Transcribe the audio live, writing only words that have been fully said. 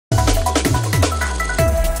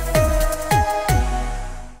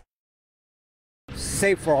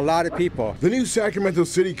safe for a lot of people. The new Sacramento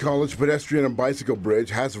City College pedestrian and bicycle bridge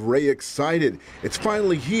has Ray excited. It's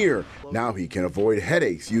finally here. Now he can avoid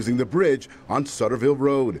headaches using the bridge on Sutterville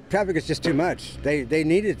Road. Traffic is just too much. They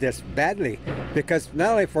needed this badly, because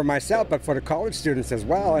not only for myself, but for the college students as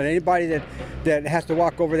well. And anybody that has to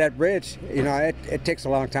walk over that bridge, you know, it takes a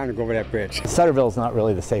long time to go over that bridge. Sutterville is not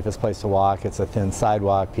really the safest place to walk. It's a thin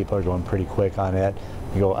sidewalk. People are going pretty quick on it.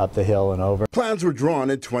 You go up the hill and over. Plans were drawn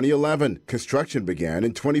in 2011. Construction began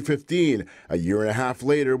in 2015. A year and a half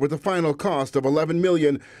later, with a final cost of $11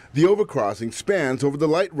 million, the overcrossing spans over the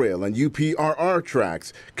light rail and UPRR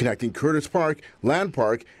tracks, connecting Curtis Park, Land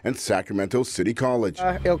Park, and Sacramento City College.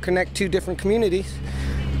 It'll connect two different communities,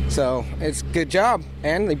 so it's a good job,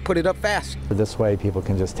 and they put it up fast. This way, people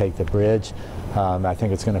can just take the bridge. I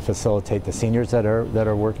think it's going to facilitate the seniors that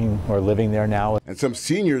are working or living there now. And some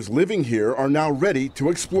seniors living here are now ready to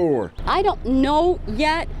explore. I don't know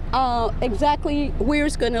yet exactly where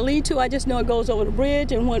it's going to lead to. I just know it goes over the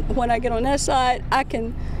bridge, and when I get on that side, I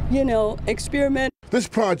can, you know, experiment. This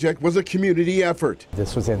project was a community effort.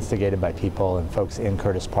 This was instigated by people and folks in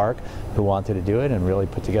Curtis Park who wanted to do it and really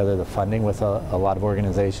put together the funding with a lot of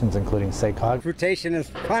organizations, including SACOG. Transportation is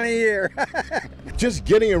funny here. Just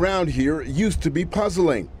getting around here used to be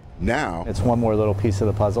puzzling. Now it's one more little piece of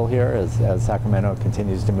the puzzle here as Sacramento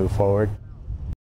continues to move forward.